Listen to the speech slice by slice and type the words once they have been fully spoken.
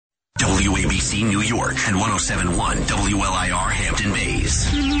WABC New York and 107.1 WLIR Hampton Bays.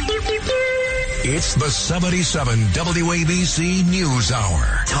 It's the 77 WABC News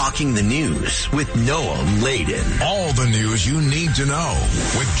Hour. Talking the news with Noam, Laden. All the news you need to know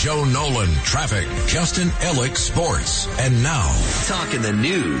with Joe Nolan, traffic, Justin Ellick, sports. And now, Talking the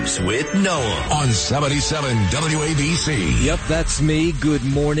news with Noam on 77 WABC. Yep, that's me. Good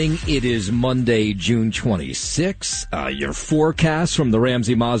morning. It is Monday, June 26. Your forecast from the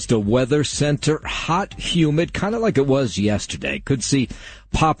Ramsey Mazda Weather Center. Hot, humid, kind of like it was yesterday. Could see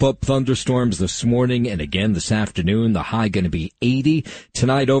pop-up thunderstorms this morning and again this afternoon. The high going to be 80.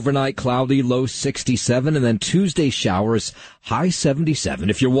 Tonight, overnight, cloudy, low 67. And then Tuesday, showers, high 77.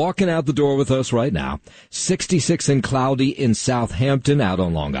 If you're walking out the door with us right now, 66 and cloudy in Southampton out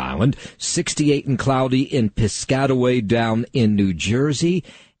on Long Island, 68 and cloudy in Piscataway down in New Jersey,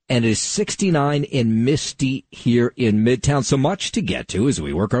 and it is 69 and misty here in Midtown. So much to get to as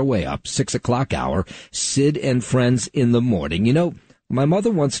we work our way up. 6 o'clock hour, Sid and Friends in the morning. You know, my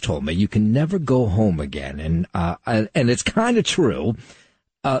mother once told me you can never go home again, and it's kind of true.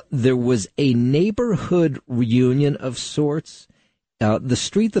 There was a neighborhood reunion of sorts. The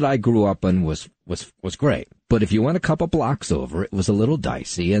street that I grew up on was great, but if you went a couple blocks over, it was a little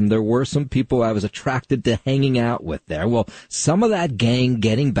dicey, and there were some people I was attracted to hanging out with there. Well, some of that gang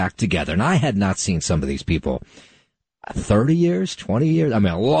getting back together, and I had not seen some of these people 30 years, 20 years, I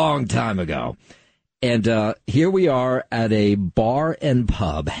mean, a long time ago. And here we are at a bar and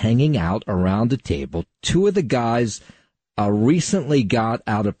pub hanging out around a table. Two of the guys recently got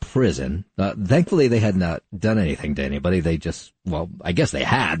out of prison. Thankfully, they had not done anything to anybody. They just, well, I guess they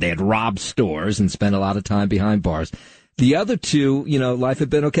had. They had robbed stores and spent a lot of time behind bars. The other two, you know, life had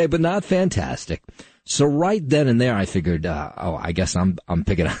been okay, but not fantastic. So right then and there, I figured, I guess I'm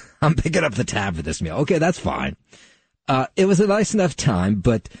picking up the tab for this meal. Okay, that's fine. It was a nice enough time,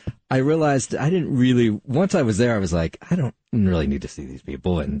 but I realized I didn't really, once I was there, I was like, I don't really need to see these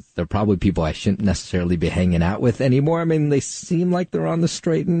people, and they're probably people I shouldn't necessarily be hanging out with anymore. I mean, they seem like they're on the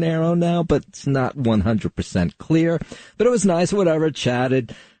straight and narrow now, but it's not 100% clear. But it was nice, whatever,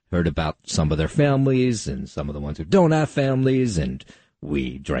 chatted, heard about some of their families and some of the ones who don't have families, and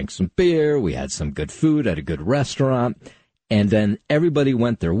we drank some beer, we had some good food at a good restaurant. And then everybody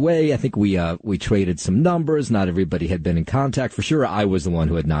went their way. I think we traded some numbers. Not everybody had been in contact. For sure, I was the one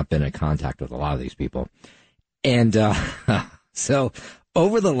who had not been in contact with a lot of these people. And so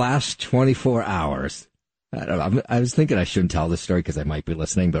over the last 24 hours, I was thinking I shouldn't tell this story because I might be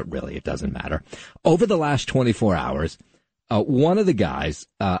listening, but really it doesn't matter. Over the last 24 hours, one of the guys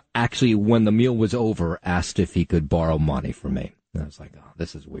actually, when the meal was over, asked if he could borrow money from me. And I was like, oh,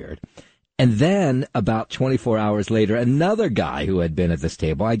 this is weird. And then about 24 hours later, another guy who had been at this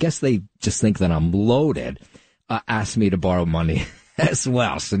table, I guess they just think that I'm loaded, asked me to borrow money as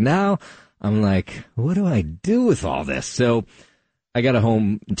well. So now I'm like, what do I do with all this? So I got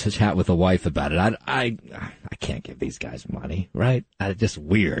home to chat with the wife about it. I can't give these guys money, right? It's just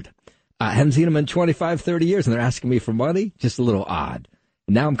weird. I haven't seen them in 25, 30 years, and they're asking me for money. Just a little odd.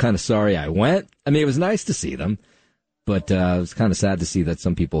 Now I'm kind of sorry I went. I mean, it was nice to see them. But it was kind of sad to see that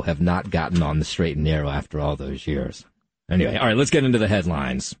some people have not gotten on the straight and narrow after all those years. Anyway, all right, let's get into the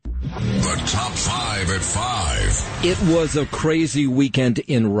headlines. The top 5 at 5. It was a crazy weekend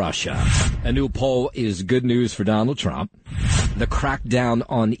in Russia. A new poll is good news for Donald Trump. The crackdown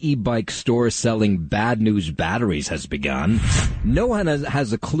on e-bike stores selling bad news batteries has begun. No one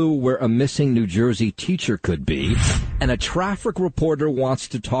has a clue where a missing New Jersey teacher could be. And a traffic reporter wants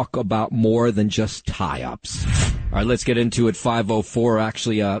to talk about more than just tie-ups. All right, let's get into it. 5:04.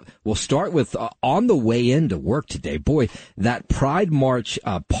 Actually, we'll start with on the way into work today. Boy, that Pride March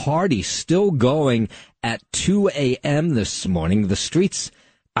party still going at 2 a.m. this morning. The streets,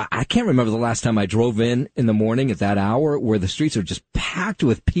 I can't remember the last time I drove in the morning at that hour where the streets are just packed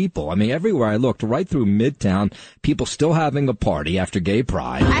with people. I mean, everywhere I looked, right through Midtown, people still having a party after Gay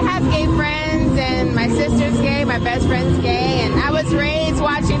Pride. I have gay friends, and my sister's gay, my best friend's gay, and I was raised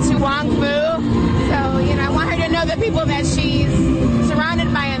watching Tu Wong Fu. So, you know, I want her to know the people that she's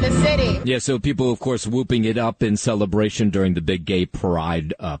surrounded by in the city. Yeah, so people, of course, whooping it up in celebration during the big Gay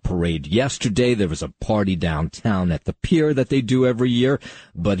Pride parade yesterday. There was a party downtown at the pier that they do every year.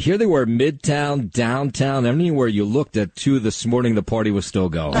 But here they were, Midtown, downtown, anywhere you looked at 2 this morning, the party was still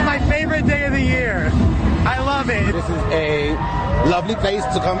going. It's my favorite day of the year. I love it. This is a lovely place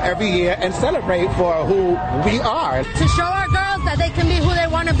to come every year and celebrate for who we are. To show our girls that they can be who they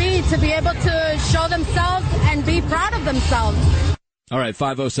want to be able to show themselves and be proud of themselves. All right,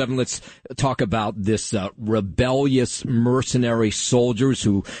 507, let's talk about this rebellious mercenary soldiers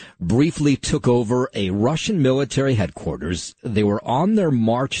who briefly took over a Russian military headquarters. They were on their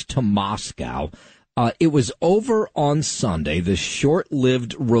march to Moscow. It was over on Sunday, this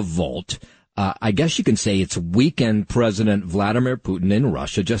short-lived revolt. I guess you can say it's weakened President Vladimir Putin in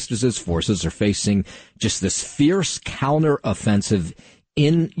Russia, just as his forces are facing just this fierce counteroffensive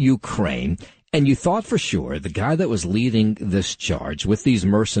in Ukraine. And you thought for sure the guy that was leading this charge with these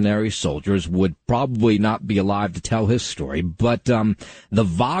mercenary soldiers would probably not be alive to tell his story. But the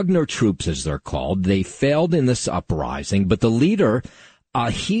Wagner troops, as they're called, they failed in this uprising. But the leader,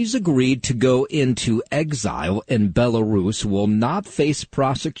 he's agreed to go into exile in Belarus, will not face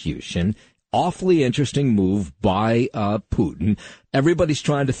prosecution. Awfully interesting move by Putin. Everybody's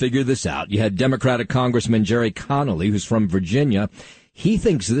trying to figure this out. You had Democratic Congressman Jerry Connolly, who's from Virginia. He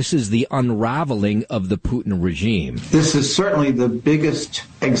thinks this is the unraveling of the Putin regime. This is certainly the biggest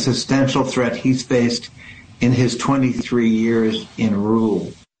existential threat he's faced in his 23 years in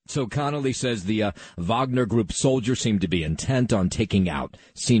rule. So Connolly says the Wagner Group soldiers seem to be intent on taking out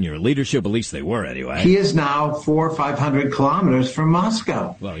senior leadership. At least they were anyway. He is now 400 or 500 kilometers from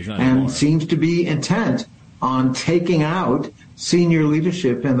Moscow. Well, he's not and anymore. Seems to be intent on taking out senior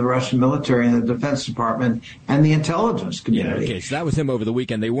leadership in the Russian military and the Defense Department and the intelligence community. Yeah, okay, so that was him over the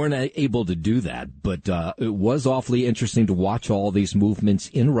weekend. They weren't able to do that, but it was awfully interesting to watch all these movements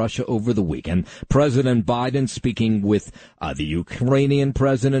in Russia over the weekend. President Biden speaking with the Ukrainian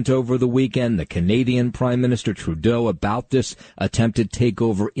president over the weekend, the Canadian Prime Minister Trudeau about this attempted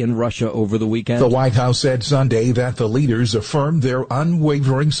takeover in Russia over the weekend. The White House said Sunday that the leaders affirmed their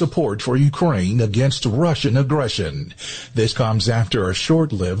unwavering support for Ukraine against Russian aggression. This comes after a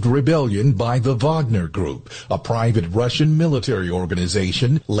short-lived rebellion by the Wagner Group, a private Russian military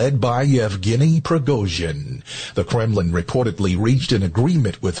organization led by Yevgeny Prigozhin. The Kremlin reportedly reached an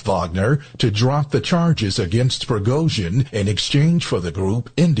agreement with Wagner to drop the charges against Prigozhin in exchange for the group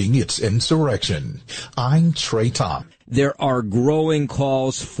ending its insurrection. I'm Trey Tom. There are growing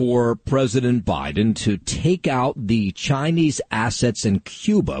calls for President Biden to take out the Chinese assets in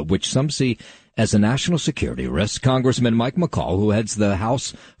Cuba, which some see as a national security risk. Congressman Mike McCall, who heads the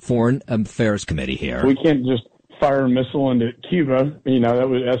House Foreign Affairs Committee here. We can't just fire a missile into Cuba. That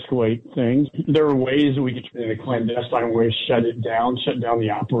would escalate things. There are ways that we could, in a clandestine way, shut down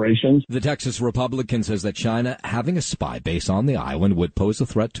the operations. The Texas Republican says that China having a spy base on the island would pose a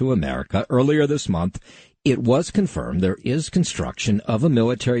threat to America. Earlier this month, it was confirmed there is construction of a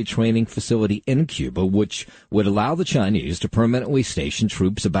military training facility in Cuba, which would allow the Chinese to permanently station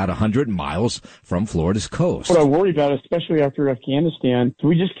troops about 100 miles from Florida's coast. What I worry about, especially after Afghanistan,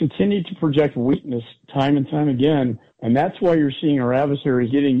 we just continue to project weakness time and time again, and that's why you're seeing our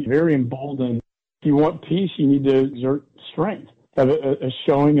adversaries getting very emboldened. If you want peace, you need to exert strength, have a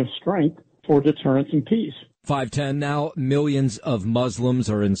showing of strength for deterrence and peace. 5:10 now. Millions of Muslims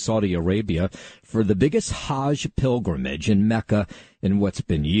are in Saudi Arabia for the biggest Hajj pilgrimage in Mecca in what's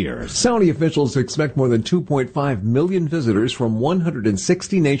been years. Saudi officials expect more than 2.5 million visitors from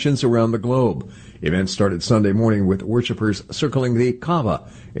 160 nations around the globe. Events started Sunday morning with worshippers circling the Kaaba,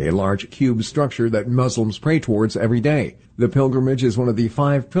 a large cube structure that Muslims pray towards every day. The pilgrimage is one of the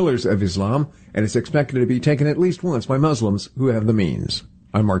 5 pillars of Islam, and it's expected to be taken at least once by Muslims who have the means.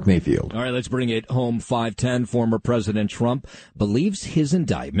 I'm Mark Mayfield. All right, let's bring it home. 5:10. Former President Trump believes his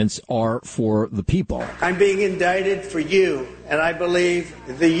indictments are for the people. I'm being indicted for you, and I believe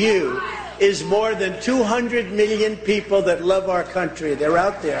the you is more than 200 million people that love our country. They're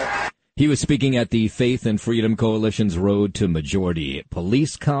out there. He was speaking at the Faith and Freedom Coalition's Road to Majority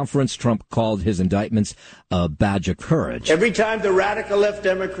Police Conference. Trump called his indictments a badge of courage. Every time the radical left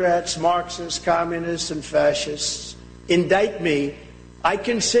Democrats, Marxists, communists, and fascists indict me, I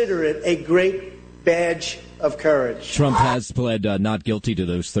consider it a great badge of courage. Trump has pled not guilty to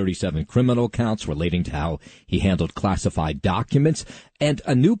those 37 criminal counts relating to how he handled classified documents. And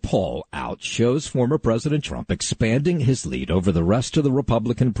a new poll out shows former President Trump expanding his lead over the rest of the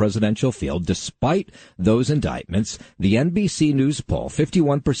Republican presidential field despite those indictments. The NBC News poll,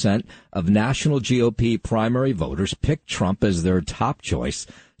 51% of national GOP primary voters picked Trump as their top choice.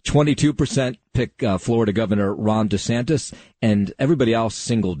 22% pick Florida Governor Ron DeSantis, and everybody else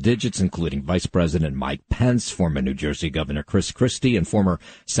single digits, including Vice President Mike Pence, former New Jersey Governor Chris Christie, and former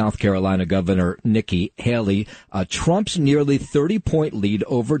South Carolina Governor Nikki Haley. Trump's nearly 30-point lead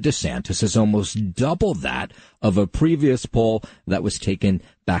over DeSantis is almost double that of a previous poll that was taken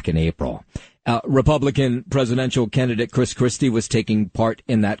back in April. Republican presidential candidate Chris Christie was taking part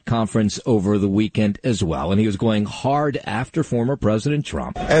in that conference over the weekend as well, and he was going hard after former President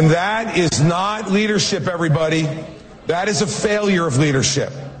Trump. And that is not leadership, everybody. That is a failure of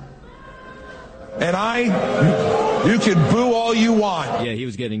leadership. And you can boo all you want. Yeah, he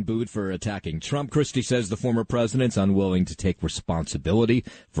was getting booed for attacking Trump. Christie says the former president's unwilling to take responsibility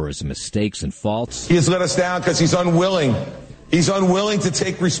for his mistakes and faults. He has let us down because he's unwilling. He's unwilling to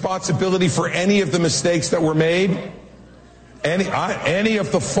take responsibility for any of the mistakes that were made, any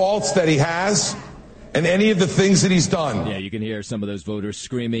of the faults that he has, and any of the things that he's done. Yeah, you can hear some of those voters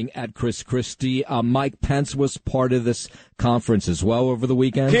screaming at Chris Christie. Mike Pence was part of this conference as well over the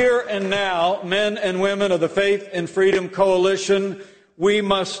weekend. Here and now, men and women of the Faith and Freedom Coalition, we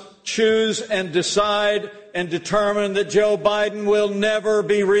must choose and decide and determine that Joe Biden will never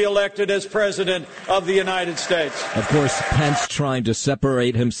be reelected as president of the United States. Of course, Pence trying to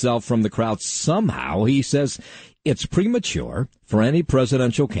separate himself from the crowd somehow. He says it's premature for any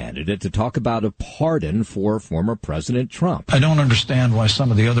presidential candidate to talk about a pardon for former President Trump. I don't understand why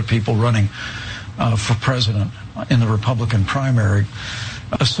some of the other people running for president in the Republican primary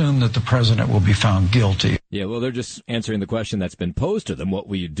assume that the president will be found guilty. Yeah, well, they're just answering the question that's been posed to them. What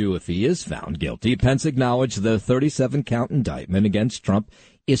will you do if he is found guilty? Pence acknowledged the 37-count indictment against Trump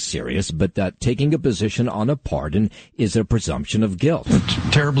is serious, but that taking a position on a pardon is a presumption of guilt. It's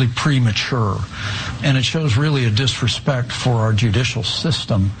terribly premature, and it shows really a disrespect for our judicial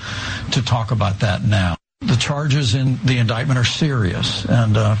system to talk about that now. The charges in the indictment are serious,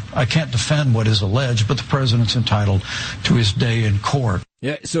 and I can't defend what is alleged, but the president's entitled to his day in court.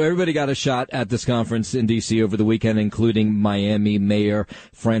 Yeah, so everybody got a shot at this conference in D.C. over the weekend, including Miami Mayor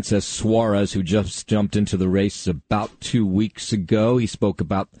Francis Suarez, who just jumped into the race about 2 weeks ago. He spoke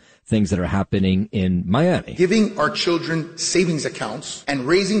about things that are happening in Miami. Giving our children savings accounts and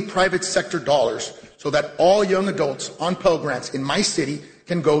raising private sector dollars so that all young adults on Pell Grants in my city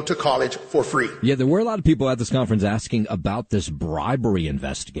can go to college for free. Yeah, there were a lot of people at this conference asking about this bribery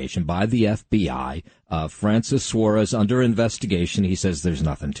investigation by the FBI. Francis Suarez under investigation. He says there's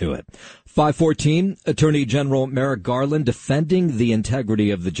nothing to it. 5:14, Attorney General Merrick Garland defending the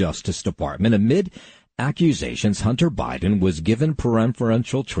integrity of the Justice Department amid accusations Hunter Biden was given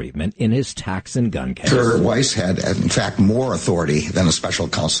preferential treatment in his tax and gun case. Mr. Weiss had, in fact, more authority than a special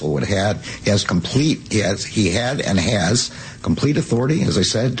counsel would have. He had and has complete authority, as I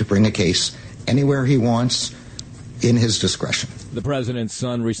said, to bring a case anywhere he wants in his discretion. The president's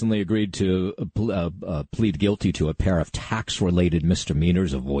son recently agreed to plead guilty to a pair of tax-related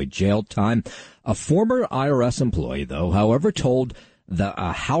misdemeanors, avoid jail time. A former IRS employee, though, however, told the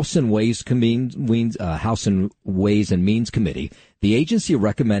House and Ways and Means Committee, the agency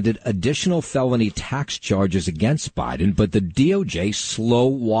recommended additional felony tax charges against Biden, but the DOJ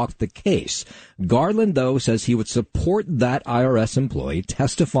slow-walked the case. Garland, though, says he would support that IRS employee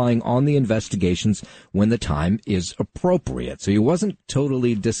testifying on the investigations when the time is appropriate. So he wasn't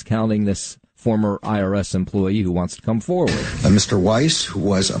totally discounting this former IRS employee who wants to come forward. Mr. Weiss, who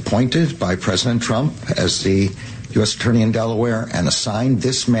was appointed by President Trump as the U.S. Attorney in Delaware and assigned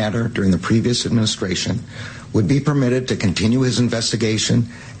this matter during the previous administration, would be permitted to continue his investigation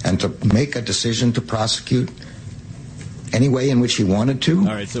and to make a decision to prosecute any way in which he wanted to.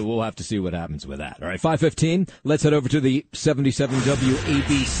 All right, so we'll have to see what happens with that. All right, 5:15. Let's head over to the 77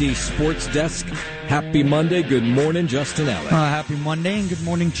 WABC Sports Desk. Happy Monday. Good morning, Justin Elliott. Happy Monday, and good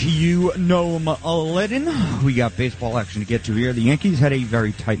morning to you, Noam Laden. We got baseball action to get to here. The Yankees had a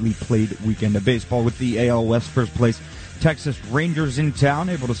very tightly played weekend of baseball with the AL West first place Texas Rangers in town,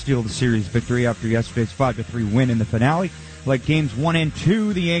 able to steal the series victory after yesterday's 5-3 win in the finale. Like games 1 and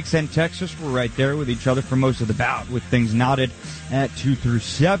 2, the Yanks and Texas were right there with each other for most of the bout, with things knotted at 2 through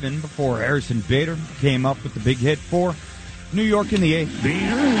 7 before Harrison Bader came up with the big hit for New York in the 8th.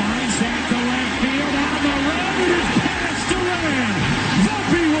 Bader lines that to left field on the road. It is passed around.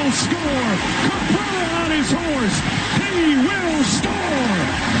 Volpe will score. Cabrera on his horse. He will score.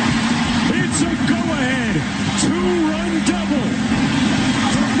 It's a go-ahead 2-run double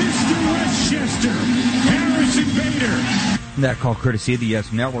for Mr. Westchester. Harrison Bader. That call courtesy of the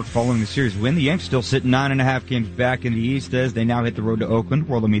Yes Network following the series win. The Yanks still sit 9.5 games back in the East as they now hit the road to Oakland,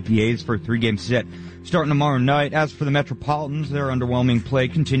 where they'll meet the A's for a 3-game set starting tomorrow night. As for the Metropolitans, their underwhelming play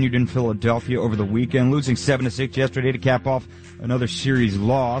continued in Philadelphia over the weekend, losing 7-6 yesterday to cap off another series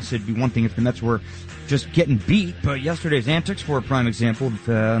loss. It'd be one thing if the Mets were just getting beat, but yesterday's antics were a prime example of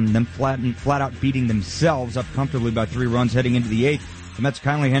them flat out beating themselves up comfortably by 3 runs heading into the 8th. The Mets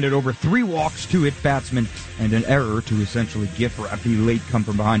kindly handed over 3 walks to hit batsmen and an error to essentially gift wrap the late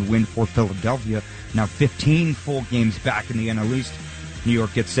come-from-behind win for Philadelphia. Now 15 full games back in the NL East. New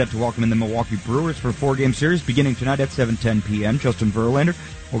York gets set to welcome in the Milwaukee Brewers for a 4-game series beginning tonight at 7:10 p.m. Justin Verlander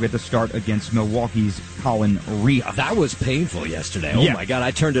will get the start against Milwaukee's Colin Rea. That was painful yesterday. Oh, my God.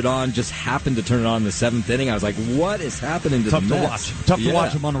 I turned it on, just happened to turn it on in the 7th inning. I was like, what is happening to the Mets? Tough to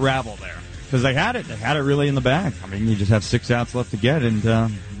watch them unravel there. Because they had it really in the bag. I mean, you just have 6 outs left to get, and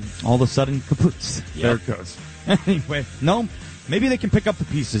all of a sudden, kapoots. Yep. There it goes. Anyway, no, maybe they can pick up the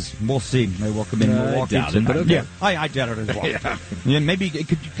pieces. We'll see. They welcome in Milwaukee. I doubt it, but okay. Yeah, I doubt it as well. Yeah, maybe it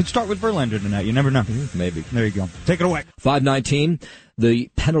could start with Verlander tonight. You never know. Maybe. There you go. Take it away. 5:19.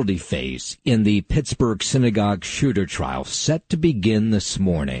 The penalty phase in the Pittsburgh synagogue shooter trial set to begin this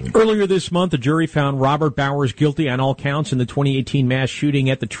morning. Earlier this month, a jury found Robert Bowers guilty on all counts in the 2018 mass shooting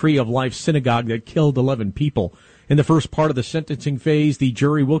at the Tree of Life synagogue that killed 11 people. In the first part of the sentencing phase, the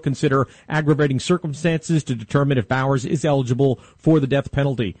jury will consider aggravating circumstances to determine if Bowers is eligible for the death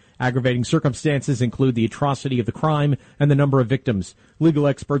penalty. Aggravating circumstances include the atrocity of the crime and the number of victims. Legal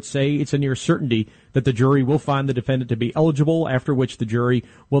experts say it's a near certainty that the jury will find the defendant to be eligible, after which the jury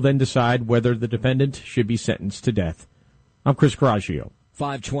will then decide whether the defendant should be sentenced to death. I'm Chris Coraggio.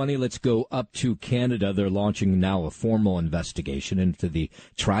 5:20, let's go up to Canada. They're launching now a formal investigation into the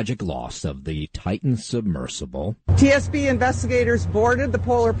tragic loss of the Titan submersible. TSB investigators boarded the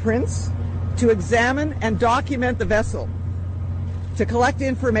Polar Prince to examine and document the vessel, to collect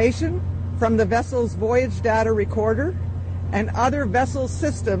information from the vessel's voyage data recorder and other vessel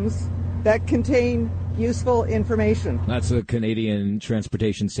systems that contain useful information. That's the Canadian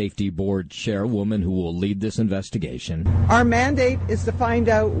Transportation Safety Board chairwoman who will lead this investigation. Our mandate is to find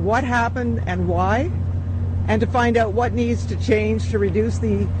out what happened and why, and to find out what needs to change to reduce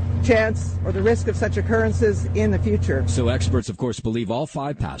the chance or the risk of such occurrences in the future. So experts, of course, believe all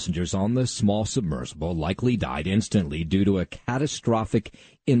 5 passengers on the small submersible likely died instantly due to a catastrophic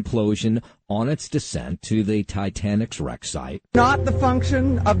implosion on its descent to the Titanic's wreck site. Not the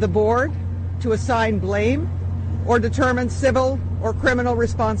function of the board to assign blame or determine civil or criminal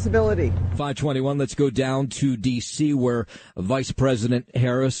responsibility. 5:21, let's go down to D.C., where Vice President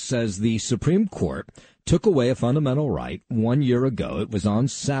Harris says the Supreme Court took away a fundamental right 1 year ago. It was on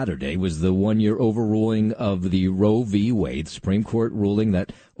Saturday, was the 1-year overruling of the Roe v. Wade, Supreme Court ruling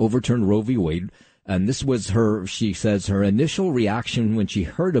that overturned Roe v. Wade. And this was she says, her initial reaction when she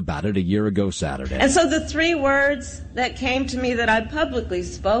heard about it a year ago Saturday. And so the 3 words that came to me that I publicly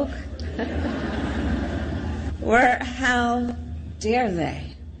spoke were, how dare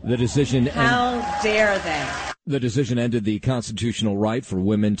they? The decision ended the constitutional right for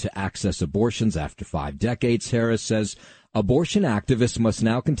women to access abortions after 5 decades. Harris says abortion activists must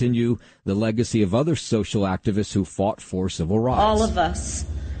now continue the legacy of other social activists who fought for civil rights. All of us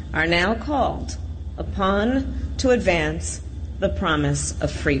are now called upon to advance the promise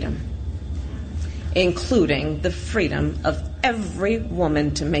of freedom, including the freedom of every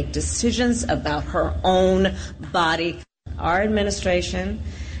woman to make decisions about her own body. Our administration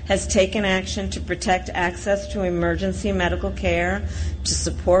has taken action to protect access to emergency medical care, to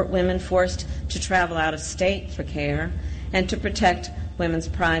support women forced to travel out of state for care, and to protect women's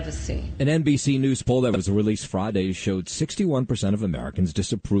privacy. An NBC News poll that was released Friday showed 61% of Americans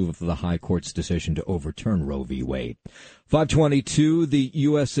disapprove of the High Court's decision to overturn Roe v. Wade. 5:22, the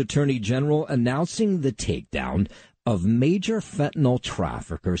U.S. Attorney General announcing the takedown of major fentanyl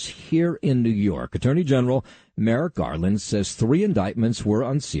traffickers here in New York. Attorney General Merrick Garland says 3 indictments were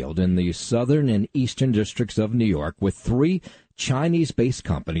unsealed in the southern and eastern districts of New York, with 3 Chinese-based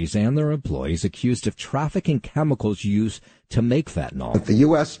companies and their employees accused of trafficking chemicals used to make fentanyl. The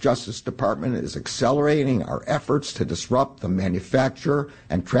U.S. Justice Department is accelerating our efforts to disrupt the manufacture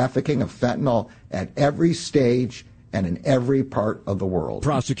and trafficking of fentanyl at every stage and in every part of the world.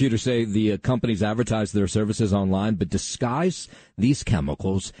 Prosecutors say the companies advertise their services online but disguise these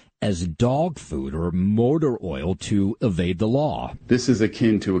chemicals as dog food or motor oil to evade the law. This is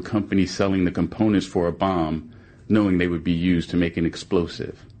akin to a company selling the components for a bomb, knowing they would be used to make an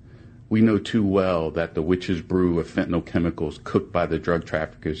explosive. We know too well that the witch's brew of fentanyl chemicals cooked by the drug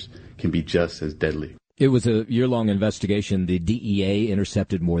traffickers can be just as deadly. It was a year-long investigation. The DEA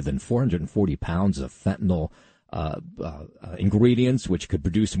intercepted more than 440 pounds of fentanyl ingredients, which could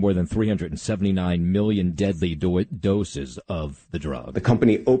produce more than 379 million deadly doses of the drug. The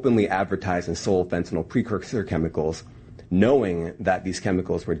company openly advertised and sold fentanyl precursor chemicals, knowing that these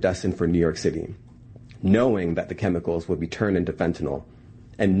chemicals were destined for New York City, knowing that the chemicals would be turned into fentanyl,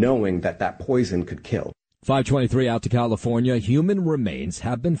 and knowing that that poison could kill. 5:23 out to California. Human remains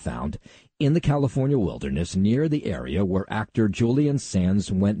have been found in the California wilderness near the area where actor Julian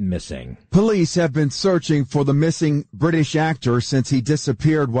Sands went missing. Police have been searching for the missing British actor since he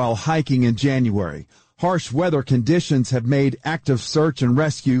disappeared while hiking in January. Harsh weather conditions have made active search and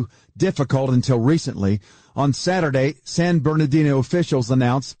rescue difficult until recently. On Saturday, San Bernardino officials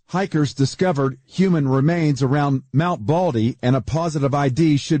announced hikers discovered human remains around Mount Baldy, and a positive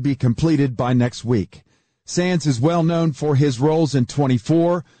ID should be completed by next week. Sands is well known for his roles in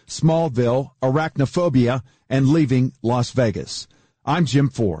 24, Smallville, Arachnophobia, and Leaving Las Vegas. I'm Jim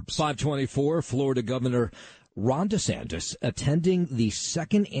Forbes. 524, Florida Governor Ron DeSantis attending the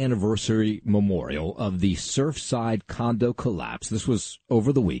second anniversary memorial of the Surfside condo collapse. This was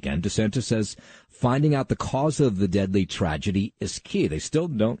over the weekend. DeSantis says finding out the cause of the deadly tragedy is key. They still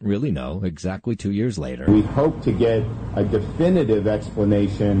don't really know exactly 2 years later. We hope to get a definitive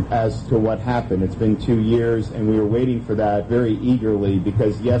explanation as to what happened. It's been 2 years, and we were waiting for that very eagerly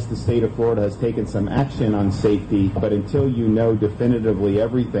because, yes, the state of Florida has taken some action on safety, but until you know definitively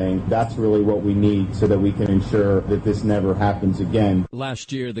everything, that's really what we need so that we can ensure that this never happens again.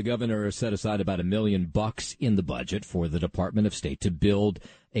 Last year, the governor set aside about $1 million in the budget for the Department of State to build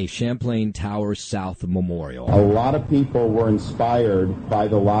a Champlain Towers South memorial. A lot of people were inspired by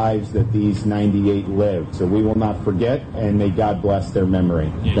the lives that these 98 lived, so we will not forget, and may God bless their memory.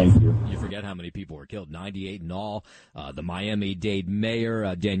 Thank you. You forget how many people were killed, 98 in all. The Miami-Dade mayor,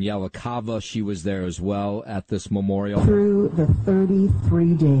 Daniela Cava, she was there as well at this memorial. Through the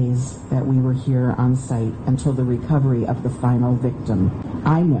 33 days that we were here on site until the recovery of the final victim,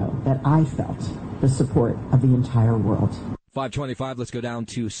 I know that I felt the support of the entire world. 525, let's go down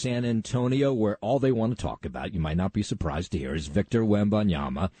to San Antonio, where all they want to talk about, you might not be surprised to hear, is Victor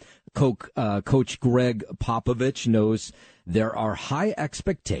Wembanyama. Coach Greg Popovich knows there are high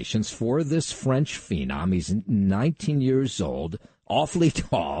expectations for this French phenom. He's 19 years old, awfully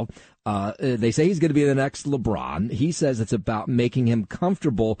tall. They say he's going to be the next LeBron. He says it's about making him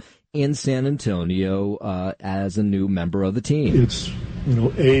comfortable in San Antonio as a new member of the team. It's,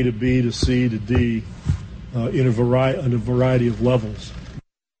 A to B to C to D. In a variety of levels.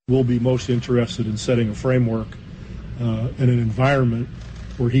 We'll be most interested in setting a framework and an environment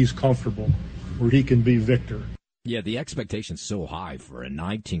where he's comfortable, where he can be Victor. Yeah, the expectation's so high for a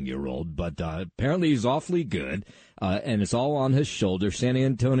 19-year-old, but apparently he's awfully good, and it's all on his shoulders. San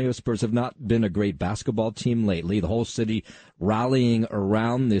Antonio Spurs have not been a great basketball team lately. The whole city rallying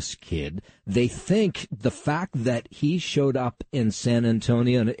around this kid. They think the fact that he showed up in San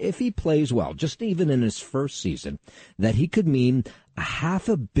Antonio, and if he plays well, just even in his first season, that he could mean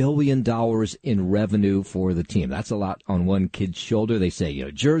 $500 million in revenue for the team. That's a lot on one kid's shoulder. They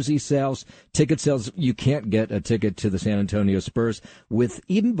say, jersey sales, ticket sales. You can't get a ticket to the San Antonio Spurs.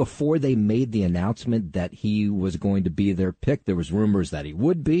 Even before they made the announcement that he was going to be their pick, there was rumors that he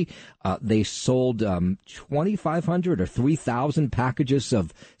would be. They sold 2,500 or 3,000 packages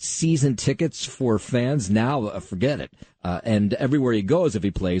of season tickets for fans. Now, forget it. And everywhere he goes, if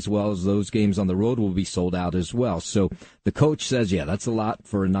he plays well, those games on the road will be sold out as well. So the coach says, yeah, that's a lot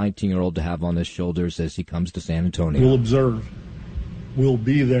for a 19-year-old to have on his shoulders as he comes to San Antonio. We'll observe. We'll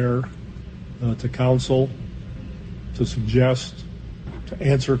be there to counsel, to suggest, to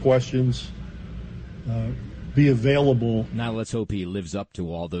answer questions, be available. Now let's hope he lives up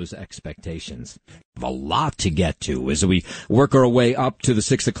to all those expectations. A lot to get to as we work our way up to the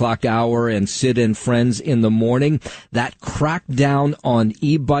 6 o'clock hour and sit in Friends in the Morning. That crackdown on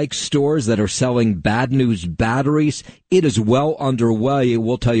e-bike stores that are selling bad news batteries, it is well underway.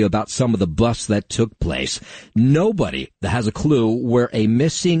 We'll tell you about some of the busts that took place. Nobody that has a clue where a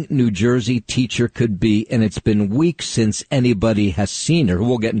missing New Jersey teacher could be, and it's been weeks since anybody has seen her.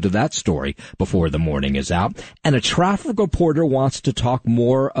 We'll get into that story before the morning is out. And a traffic reporter wants to talk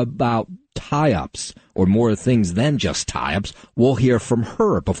more about tie-ups, or more things than just tie-ups. We'll hear from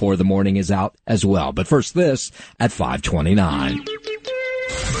her before the morning is out as well. But first, this at 5:29.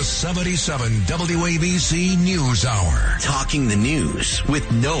 The 77 WABC News Hour. Talking the news with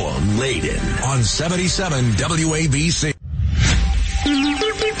Noam Laden on 77 WABC.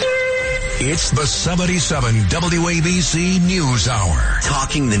 It's the 77 WABC News Hour.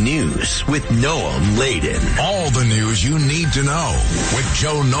 Talking the news with Noam Laden. All the news you need to know with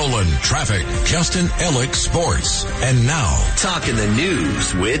Joe Nolan, traffic, Justin Ellick, sports. And now, Talking the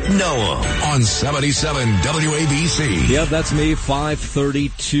News with Noam on 77 WABC. Yeah, that's me,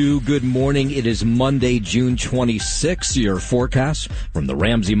 5:32. Good morning. It is Monday, June 26th. Your forecast from the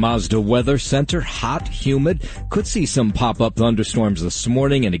Ramsey Mazda Weather Center. Hot, humid. Could see some pop-up thunderstorms this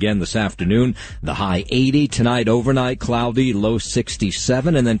morning and again this afternoon. afternoon. The high 80 tonight, overnight cloudy, low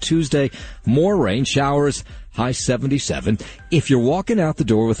 67. And then Tuesday, more rain, showers, high 77. If you're walking out the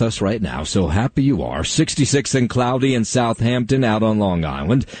door with us right now, so happy you are. 66 and cloudy in Southampton out on Long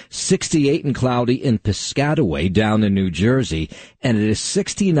Island. 68 and cloudy in Piscataway down in New Jersey. And it is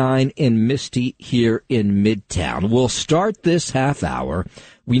 69 and misty here in Midtown. We'll start this half hour.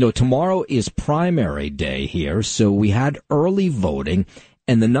 We know tomorrow is primary day here, so we had early voting.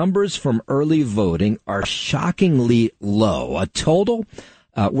 And the numbers from early voting are shockingly low. A total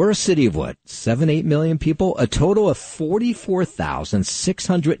we're a city of 7-8 million people? A total of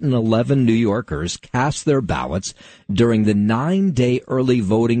 44,611 New Yorkers cast their ballots during the 9-day early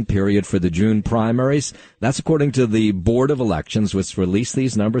voting period for the June primaries. That's according to the Board of Elections, which released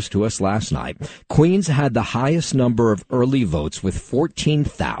these numbers to us last night. Queens had the highest number of early votes with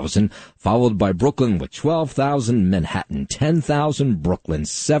 14,000, followed by Brooklyn with 12,000, Manhattan 10,000, Brooklyn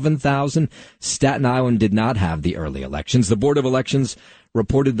 7,000. Staten Island did not have the early elections. The Board of Elections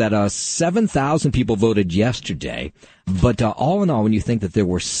reported that 7,000 people voted yesterday, but all in all, when you think that there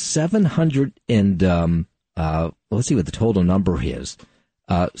were 700 and let's see what the total number is.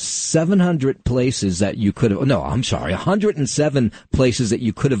 700 places that you could have, 107 places that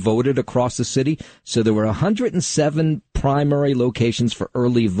you could have voted across the city. So there were 107 primary locations for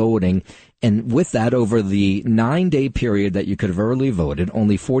early voting. And with that, over the 9-day period that you could have early voted,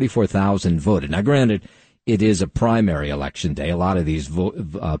 only 44,000 voted. Now, granted, it is a primary election day. A lot of these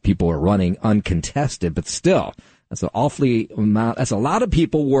people are running uncontested, but still, that's that's a lot of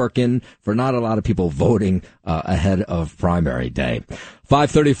people working for not a lot of people voting ahead of primary day.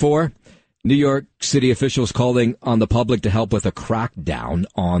 5:34. New York City officials calling on the public to help with a crackdown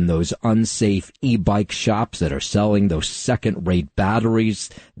on those unsafe e-bike shops that are selling those second-rate batteries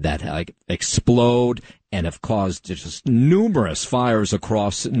that explode and have caused just numerous fires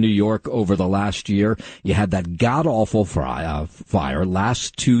across New York over the last year. You had that god-awful fire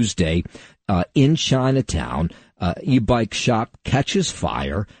last Tuesday in Chinatown. E-bike shop catches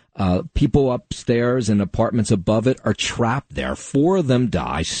fire. People upstairs and apartments above it are trapped there. 4 of them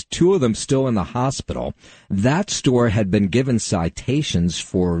die, 2 of them still in the hospital. That store had been given citations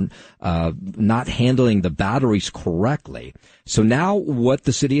for not handling the batteries correctly. So now what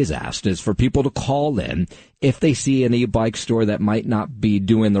the city has asked is for people to call in if they see an e-bike store that might not be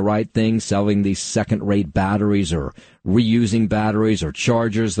doing the right thing, selling these second-rate batteries or reusing batteries or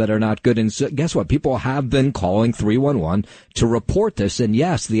chargers that are not good. And so, guess what? People have been calling 311 to report this. And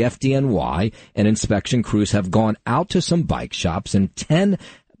yes, the FDNY and inspection crews have gone out to some bike shops, and 10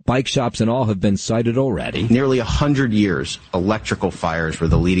 bike shops in all have been cited already. Nearly 100 years, electrical fires were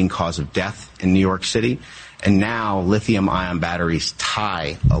the leading cause of death in New York City. And now lithium-ion batteries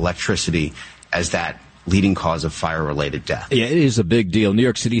tie electricity as that leading cause of fire-related death. Yeah, it is a big deal. New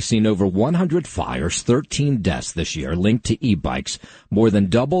York City's seen over 100 fires, 13 deaths this year linked to e-bikes, more than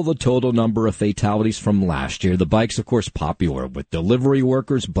double the total number of fatalities from last year. The bike's, of course, popular with delivery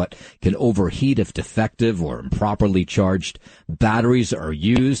workers, but can overheat if defective or improperly charged batteries are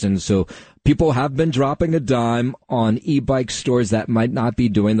used. And so people have been dropping a dime on e-bike stores that might not be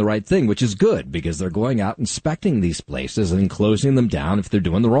doing the right thing, which is good because they're going out inspecting these places and closing them down if they're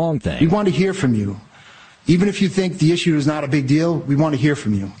doing the wrong thing. We want to hear from you. Even if you think the issue is not a big deal, we want to hear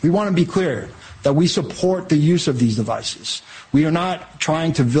from you. We want to be clear that we support the use of these devices. We are not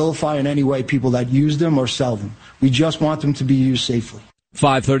trying to vilify in any way people that use them or sell them. We just want them to be used safely.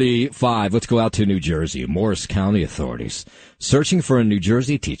 5:35. Let's go out to New Jersey. Morris County authorities searching for a New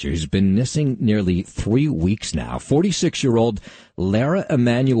Jersey teacher who's been missing nearly 3 weeks now. 46-year-old Lara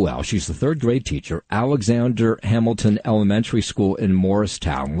Emanuel. She's the third grade teacher, Alexander Hamilton Elementary School in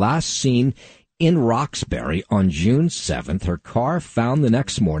Morristown. Last seen in Roxbury on June 7th. Her car found the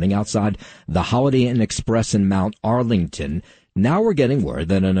next morning outside the Holiday Inn Express in Mount Arlington. Now we're getting word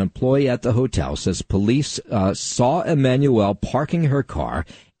that an employee at the hotel says police saw Emanuel parking her car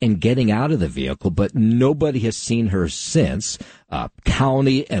and getting out of the vehicle, but nobody has seen her since.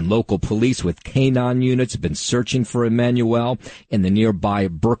 County and local police with canine units have been searching for Emanuel in the nearby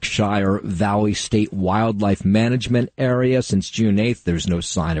Berkshire Valley State Wildlife Management Area since June 8th. There's no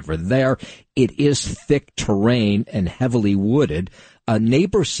sign of her there. It is thick terrain and heavily wooded.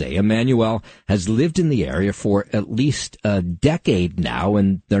 Neighbors say Emanuel has lived in the area for at least a decade now,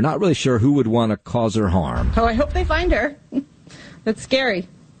 and they're not really sure who would want to cause her harm. Oh, I hope they find her. That's scary.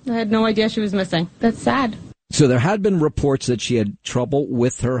 I had no idea she was missing. That's sad. So there had been reports that she had trouble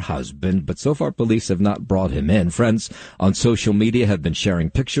with her husband, but so far police have not brought him in. Friends on social media have been sharing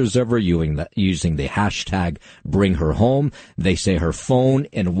pictures of her using the hashtag Bring Her Home. They say her phone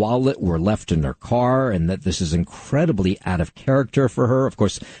and wallet were left in her car and that this is incredibly out of character for her. Of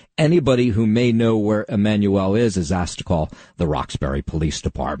course, anybody who may know where Emmanuel is asked to call the Roxbury Police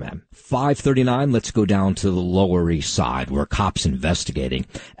Department. 5:39, let's go down to the Lower East Side where cops investigating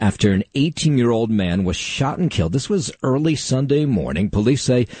after an 18-year-old man was shot and killed. This was early Sunday morning. Police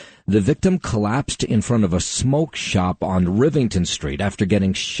say the victim collapsed in front of a smoke shop on Rivington Street after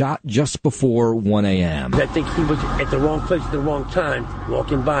getting shot just before 1 a.m. I think he was at the wrong place at the wrong time,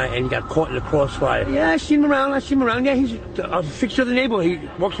 walking by, and he got caught in the crossfire. Yeah, I seen him around. Yeah, he's a fixture of the neighborhood. He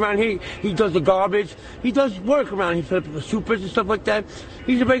walks around here. He does the garbage. He does work around. He fills up the supers and stuff like that.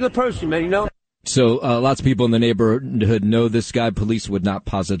 He's a regular person, man, you know? So lots of people in the neighborhood know this guy. Police would not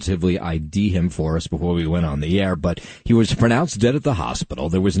positively ID him for us before we went on the air, but he was pronounced dead at the hospital.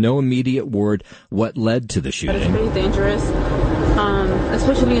 There was no immediate word what led to the shooting. It's very dangerous,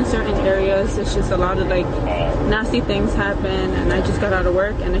 especially in certain areas. It's just a lot of nasty things happen, and I just got out of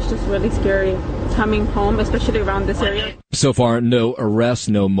work, and it's just really scary coming home, especially around this area. So far, no arrest,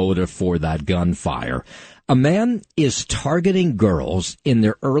 no motive for that gunfire. A man is targeting girls in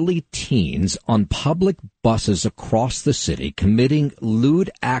their early teens on public buses across the city, committing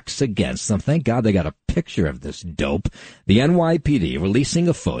lewd acts against them. Thank God they got a picture of this dope. The NYPD releasing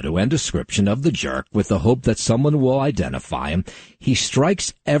a photo and description of the jerk with the hope that someone will identify him. He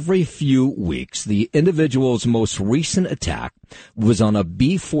strikes every few weeks. The individual's most recent attack was on a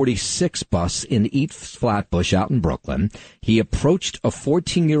B46 bus in East Flatbush out in Brooklyn. He approached a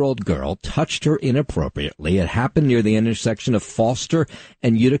 14-year-old girl, touched her inappropriately. It happened near the intersection of Foster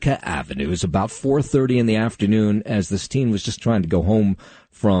and Utica Avenues about 4:30 in the afternoon as this teen was just trying to go home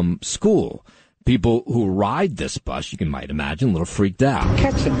from school. People who ride this bus, you might imagine, a little freaked out.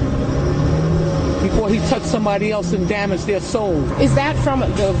 Catch him before he touched somebody else and damaged their soul. Is that from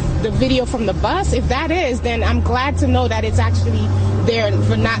the video from the bus? If that is, then I'm glad to know that it's actually there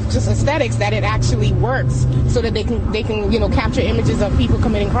for not just aesthetics, that it actually works so that they can capture images of people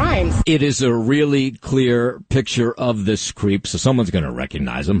committing crimes. It is a really clear picture of this creep, so someone's going to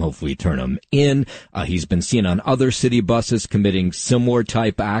recognize him, hopefully turn him in. He's been seen on other city buses committing similar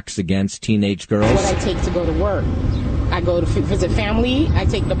type acts against teenage girls. What I take to go to work. I go to visit family, I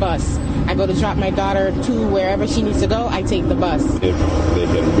take the bus. I go to drop my daughter to wherever she needs to go, I take the bus. If they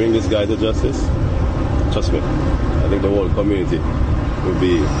can bring this guy to justice, trust me, I think the whole community will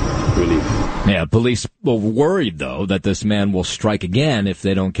be relieved. Yeah, police were worried, though, that this man will strike again if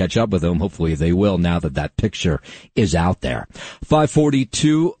they don't catch up with him. Hopefully they will now that that picture is out there.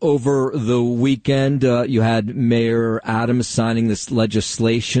 5:42 over the weekend, you had Mayor Adams signing this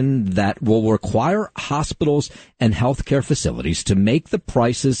legislation that will require hospitals and healthcare facilities to make the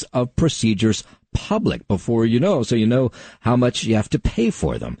prices of procedures public before so you know how much you have to pay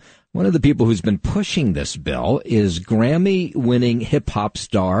for them. One of the people who's been pushing this bill is Grammy-winning hip-hop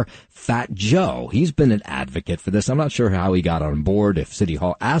star Fat Joe. He's been an advocate for this. I'm not sure how he got on board, if City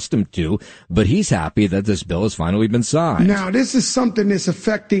Hall asked him to, but he's happy that this bill has finally been signed. Now, this is something that's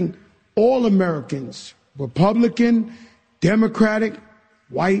affecting all Americans, Republican, Democratic,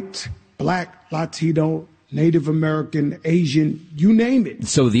 white, black, Latino, Native American, Asian, you name it.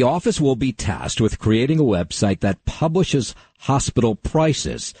 So the office will be tasked with creating a website that publishes hospital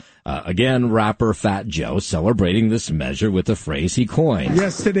prices. Again, rapper Fat Joe celebrating this measure with a phrase he coined.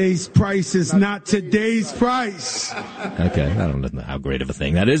 Yesterday's price is not today's price. Okay, I don't know how great of a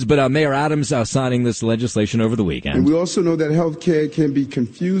thing that is, but Mayor Adams signing this legislation over the weekend. And we also know that healthcare can be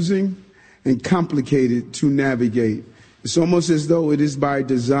confusing and complicated to navigate. It's almost as though it is by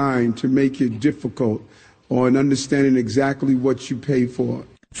design to make it difficult on understanding exactly what you pay for.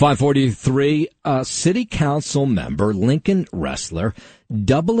 5:43, City Council member Lincoln Ressler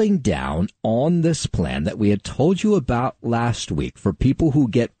doubling down on this plan that we had told you about last week for people who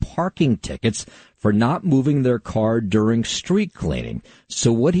get parking tickets for not moving their car during street cleaning.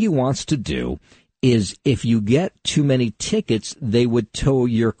 So what he wants to do is if you get too many tickets, they would tow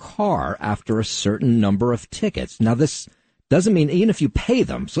your car after a certain number of tickets. Now, this doesn't mean even if you pay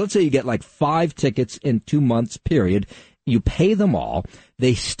them. So let's say you get like 5 tickets in 2 months period. You pay them all.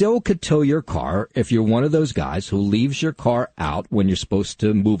 They still could tow your car if you're one of those guys who leaves your car out when you're supposed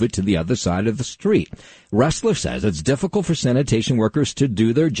to move it to the other side of the street. Ressler says it's difficult for sanitation workers to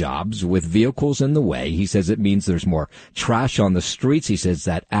do their jobs with vehicles in the way. He says it means there's more trash on the streets. He says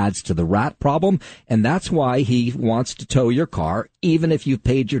that adds to the rat problem, and that's why he wants to tow your car even if you've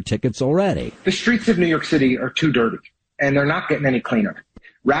paid your tickets already. The streets of New York City are too dirty, and they're not getting any cleaner.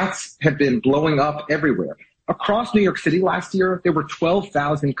 Rats have been blowing up everywhere. Across New York City last year, there were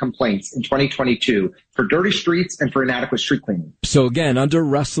 12,000 complaints in 2022 for dirty streets and for inadequate street cleaning. So again, under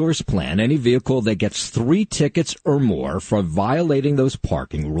Ressler's plan, any vehicle that gets 3 tickets or more for violating those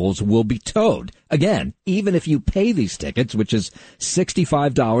parking rules will be towed. Again, even if you pay these tickets, which is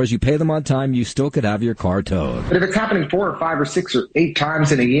 $65, you pay them on time, you still could have your car towed. But if it's happening 4 or 5 or 6 or 8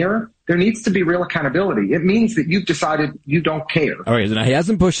 times in a year, there needs to be real accountability. It means that you've decided you don't care. All right, now he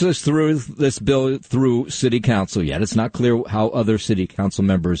hasn't pushed this bill through city council yet. It's not clear how other city council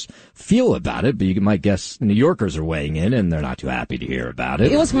members feel about it, but you might guess New Yorkers are weighing in, and they're not too happy to hear about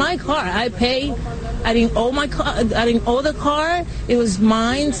it. It was my car. I paid. I didn't owe my car. I didn't owe the car. It was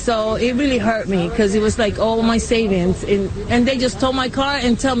mine, so it really hurt me because it was like all my savings, and they just towed my car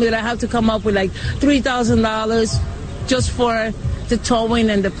and tell me that I have to come up with like $3,000 just for the towing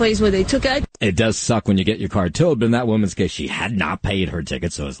and the place where they took it. It does suck when you get your car towed, but in that woman's case, she had not paid her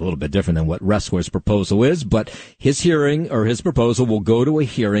ticket, so it's a little bit different than what Ressler's proposal is. But his proposal will go to a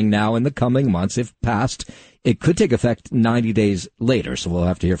hearing now in the coming months. If passed, it could take effect 90 days later, so we'll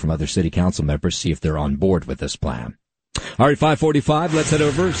have to hear from other city council members, see if they're on board with this plan. All right, 5:45, let's head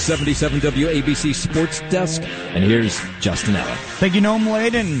over 77 WABC Sports Desk, and here's Justin Ella. Thank you, Noam,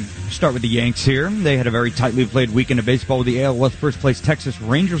 Laden. Start with the Yanks here. They had a very tightly played weekend of baseball with the AL West first-place Texas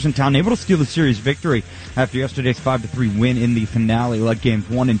Rangers in town, able to steal the series victory after yesterday's 5-3 win in the finale. Led games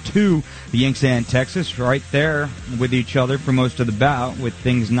 1 and 2. The Yanks and Texas right there with each other for most of the bout, with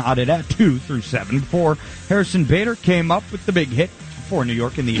things knotted at 2 through 7 before Harrison Bader came up with the big hit for New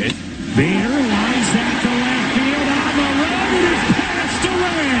York in the 8th. Bader lines that to left field on the road. It is passed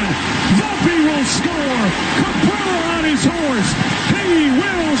around. Volpe will score. Cabrera on his horse. He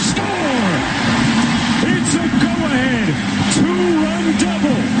will score. It's a go-ahead 2-run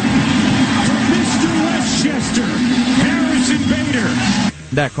double for Mr. Westchester, Harrison Bader.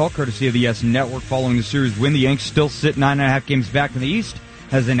 That call courtesy of the Yes Network following the series win. The Yanks still sit 9.5 games back in the East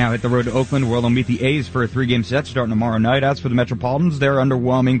as they now hit the road to Oakland, where they'll meet the A's for a 3-game set starting tomorrow night. As for the Metropolitans, their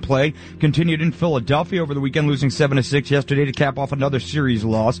underwhelming play continued in Philadelphia over the weekend, losing 7-6 yesterday to cap off another series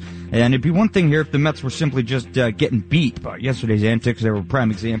loss. And it'd be one thing here if the Mets were simply just getting beat by yesterday's antics. They were a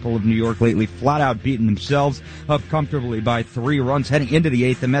prime example of New York lately, flat-out beating themselves up comfortably by 3 runs. Heading into the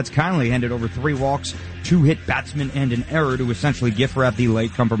 8th, the Mets kindly handed over 3 walks, 2 hit batsmen, and an error to essentially gift wrap the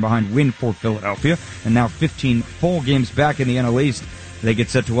late come from behind win for Philadelphia. And now 15 full games back in the NL East. They get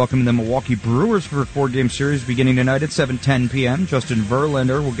set to welcome the Milwaukee Brewers for a 4-game series beginning tonight at 7:10 p.m. Justin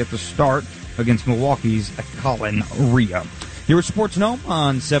Verlander will get the start against Milwaukee's Colin Ria. Here at Sports Noam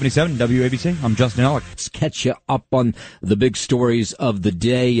on 77 WABC. I'm Justin Ellick. Let's catch you up on the big stories of the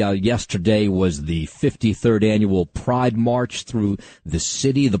day. Yesterday was the 53rd annual Pride March through the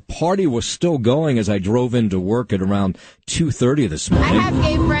city. The party was still going as I drove into work at around 2:30 this morning. I have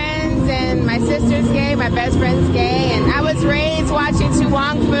gay friends, and my sister's gay, my best friend's gay, and I was raised watching Tu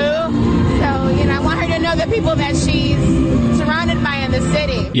Wong Fu. So, I want her to know the people that she's surrounded by in the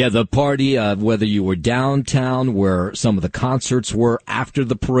city. Yeah, the party, whether you were downtown where some of the concerts were after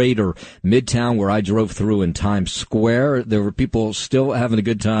the parade or midtown where I drove through in Times Square, there were people still having a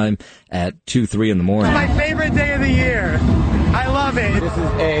good time at 2, 3 in the morning. It's my favorite day of the year. I love it. This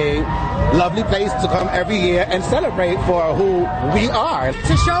is a lovely place to come every year and celebrate for who we are.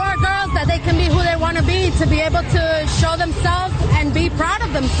 To show our girls that they can be who they want to be able to show themselves and be proud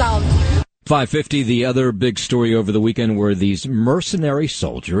of themselves. 5:50, the other big story over the weekend were these mercenary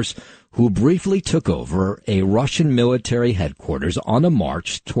soldiers who briefly took over a Russian military headquarters on a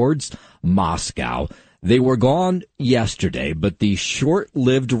march towards Moscow. They were gone yesterday, but the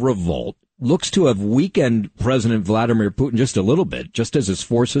short-lived revolt looks to have weakened President Vladimir Putin just a little bit, just as his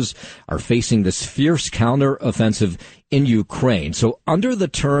forces are facing this fierce counteroffensive in Ukraine. So under the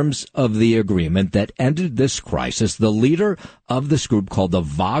terms of the agreement that ended this crisis, the leader of this group called the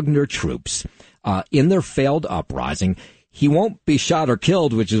Wagner troops, in their failed uprising, he won't be shot or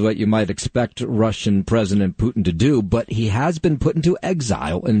killed, which is what you might expect Russian President Putin to do, but he has been put into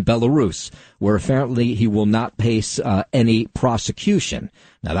exile in Belarus, where apparently he will not face any prosecution.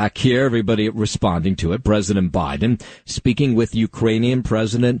 Now, back here, everybody responding to it. President Biden speaking with Ukrainian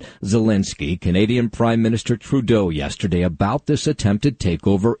President Zelensky, Canadian Prime Minister Trudeau yesterday about this attempted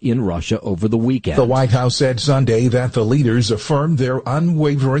takeover in Russia over the weekend. The White House said Sunday that the leaders affirmed their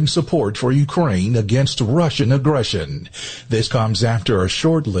unwavering support for Ukraine against Russian aggression. This comes after a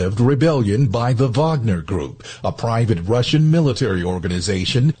short-lived rebellion by the Wagner Group, a private Russian military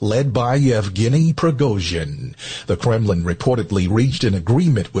organization led by Yevgeny Prigozhin. The Kremlin reportedly reached an agreement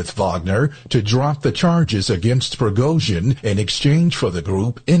agreement with Wagner to drop the charges against Prigozhin in exchange for the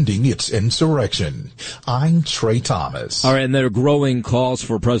group ending its insurrection. I'm Trey Thomas. All right, and there are growing calls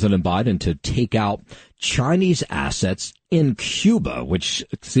for President Biden to take out Chinese assets in Cuba, which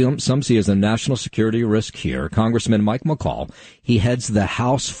some see as a national security risk here. Congressman Mike McCall, he heads the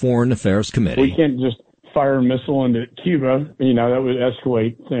House Foreign Affairs Committee. We can't just fire a missile into Cuba. That would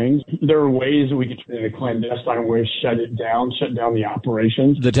escalate things. There are ways that we could, in a clandestine way, shut down the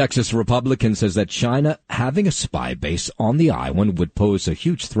operations. The Texas Republican says that China having a spy base on the island would pose a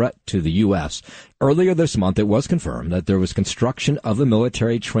huge threat to the U.S. Earlier this month, it was confirmed that there was construction of a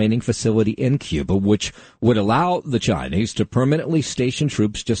military training facility in Cuba, which would allow the Chinese to permanently station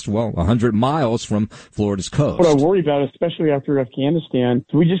troops just, 100 miles from Florida's coast. What I worry about, especially after Afghanistan,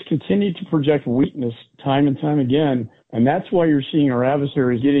 we just continue to project weakness time and time again. And that's why you're seeing our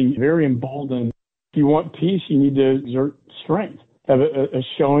adversaries getting very emboldened. If you want peace, you need to exert strength, have a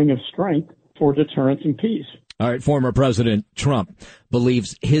showing of strength for deterrence and peace. All right, former President Trump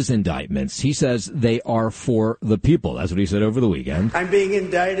believes his indictments. He says they are for the people. That's what he said over the weekend. I'm being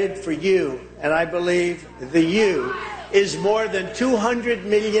indicted for you, and I believe the you is more than 200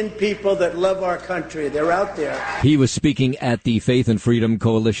 million people that love our country. They're out there. He was speaking at the Faith and Freedom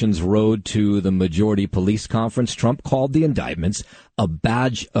Coalition's Road to the Majority Police Conference. Trump called the indictments a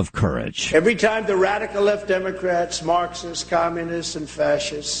badge of courage. Every time the radical left Democrats, Marxists, communists, and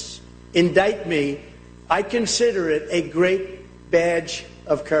fascists indict me, I consider it a great badge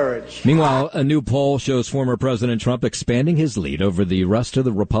of courage. Meanwhile, a new poll shows former President Trump expanding his lead over the rest of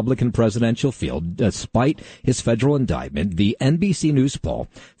the Republican presidential field despite his federal indictment. The NBC News poll,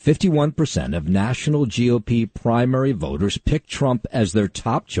 51% of national GOP primary voters pick Trump as their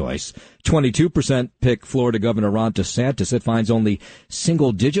top choice. 22% pick Florida Governor Ron DeSantis. It finds only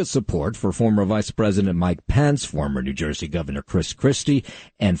single-digit support for former Vice President Mike Pence, former New Jersey Governor Chris Christie,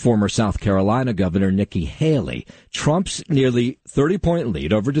 and former South Carolina Governor Nikki Haley. Trump's nearly 30-point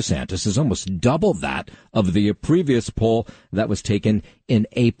lead over DeSantis is almost double that of the previous poll that was taken in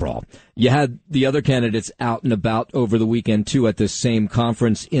April. You had the other candidates out and about over the weekend, too, at this same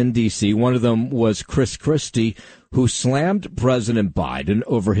conference in D.C. One of them was Chris Christie, who slammed President Biden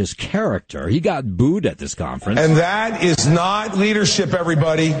over his character. He got booed at this conference. And that is not leadership,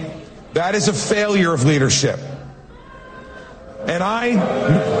 everybody. That is a failure of leadership. And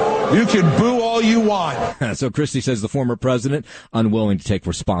you can boo all you want. So Christie says the former president unwilling to take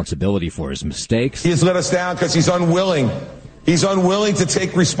responsibility for his mistakes. He has let us down because he's unwilling. He's unwilling to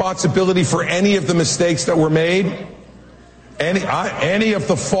take responsibility for any of the mistakes that were made, any of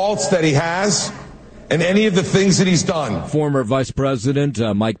the faults that he has, and any of the things that he's done. Former Vice President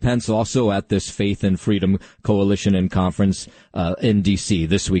Mike Pence also at this Faith and Freedom Coalition and conference in D.C.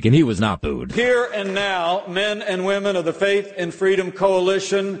 this week, and he was not booed. Here and now, men and women of the Faith and Freedom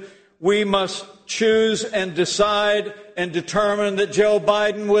Coalition, we must choose and decide and determine that Joe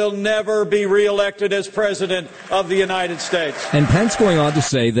Biden will never be reelected as president of the United States. And Pence going on to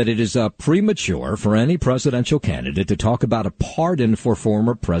say that it is premature for any presidential candidate to talk about a pardon for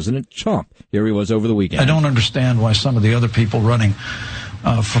former President Trump. Here he was over the weekend. I don't understand why some of the other people running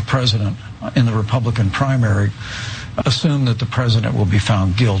for president in the Republican primary assume that the president will be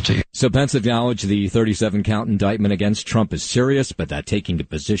found guilty. So Pence acknowledged the 37-count indictment against Trump is serious, but that taking a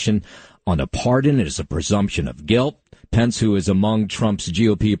position on a pardon is a presumption of guilt. Pence, who is among Trump's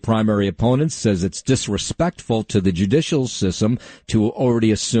GOP primary opponents, says it's disrespectful to the judicial system to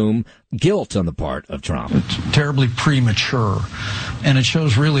already assume guilt on the part of Trump. It's terribly premature, and it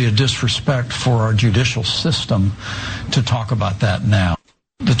shows really a disrespect for our judicial system to talk about that now.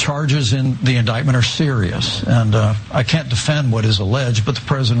 The charges in the indictment are serious, and I can't defend what is alleged, but the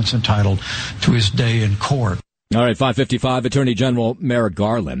president's entitled to his day in court. All right, 5:55, Attorney General Merrick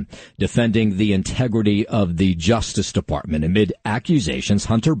Garland defending the integrity of the Justice Department amid accusations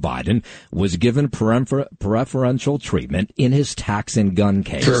Hunter Biden was given preferential treatment in his tax and gun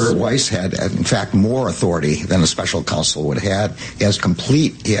case. Mr. Weiss had, in fact, more authority than a special counsel would have. He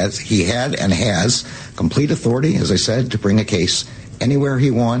had and has complete authority, as I said, to bring a case anywhere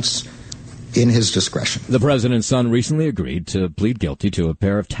he wants, in his discretion. The president's son recently agreed to plead guilty to a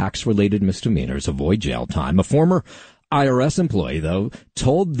pair of tax-related misdemeanors, avoid jail time. A former IRS employee, though,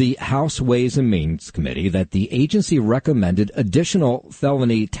 told the House Ways and Means Committee that the agency recommended additional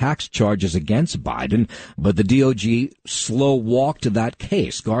felony tax charges against Biden, but the DOJ slow-walked that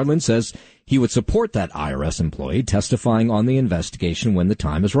case. Garland says he would support that IRS employee testifying on the investigation when the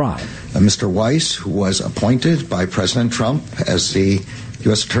time is right. Mr. Weiss, who was appointed by President Trump as the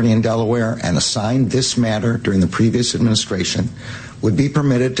U.S. Attorney in Delaware and assigned this matter during the previous administration, would be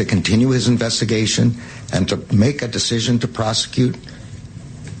permitted to continue his investigation and to make a decision to prosecute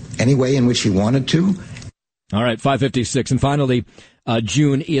any way in which he wanted to. All right, 5:56. And finally,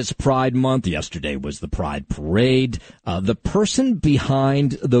 June is Pride Month. Yesterday was the Pride Parade. The person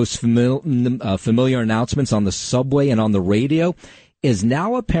behind those familiar announcements on the subway and on the radio is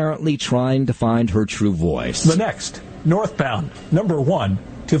now apparently trying to find her true voice. The next, northbound, number 1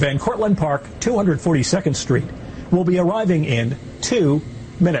 to Van Cortlandt Park, 242nd Street, will be arriving in 2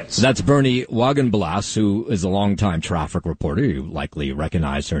 minutes. That's Bernie Wagenblas, who is a longtime traffic reporter. You likely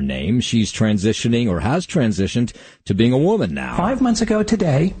recognize her name. She's transitioning, or has transitioned, to being a woman now. 5 months ago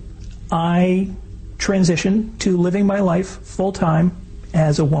today, I transitioned to living my life full-time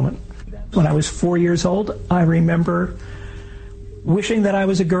as a woman. When I was 4 years old, I remember wishing that I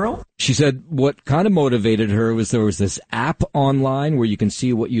was a girl. She said what kind of motivated her was there was this app online where you can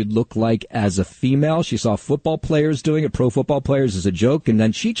see what you'd look like as a female. She saw football players doing it, pro football players, as a joke, and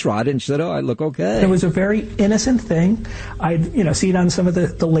then she tried it and she said, oh, I look okay. It was a very innocent thing. I'd seen on some of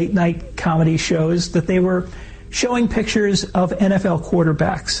the late night comedy shows that they were showing pictures of NFL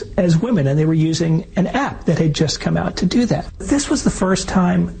quarterbacks as women, and they were using an app that had just come out to do that. This was the first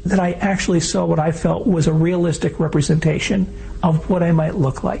time that I actually saw what I felt was a realistic representation of what I might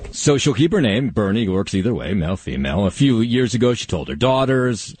look like. So she'll keep her name. Bernie works either way, male, female. A few years ago, she told her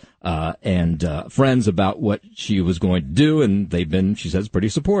daughters and friends about what she was going to do, and they've been, she says, pretty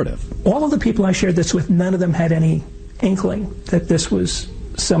supportive. All of the people I shared this with, none of them had any inkling that this was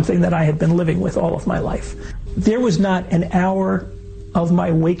something that I had been living with all of my life. There was not an hour of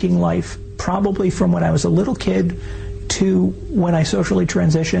my waking life, probably from when I was a little kid to when I socially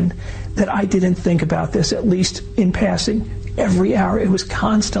transitioned, that I didn't think about this, at least in passing. Every hour, it was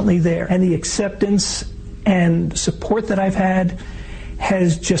constantly there. And the acceptance and support that I've had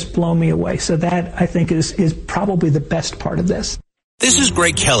has just blown me away. So that, I think, is probably the best part of this. This is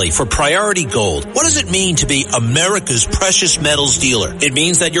Greg Kelly for Priority Gold. What does it mean to be America's precious metals dealer? It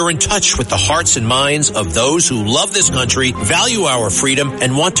means that you're in touch with the hearts and minds of those who love this country, value our freedom,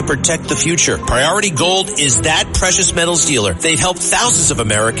 and want to protect the future. Priority Gold is that precious metals dealer. They've helped thousands of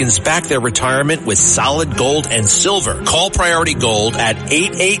Americans back their retirement with solid gold and silver. Call Priority Gold at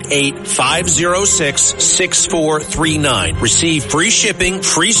 888-506-6439. Receive free shipping,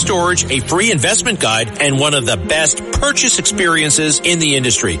 free storage, a free investment guide, and one of the best purchase experiences in the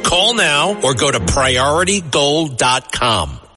industry. Call now or go to PriorityGold.com.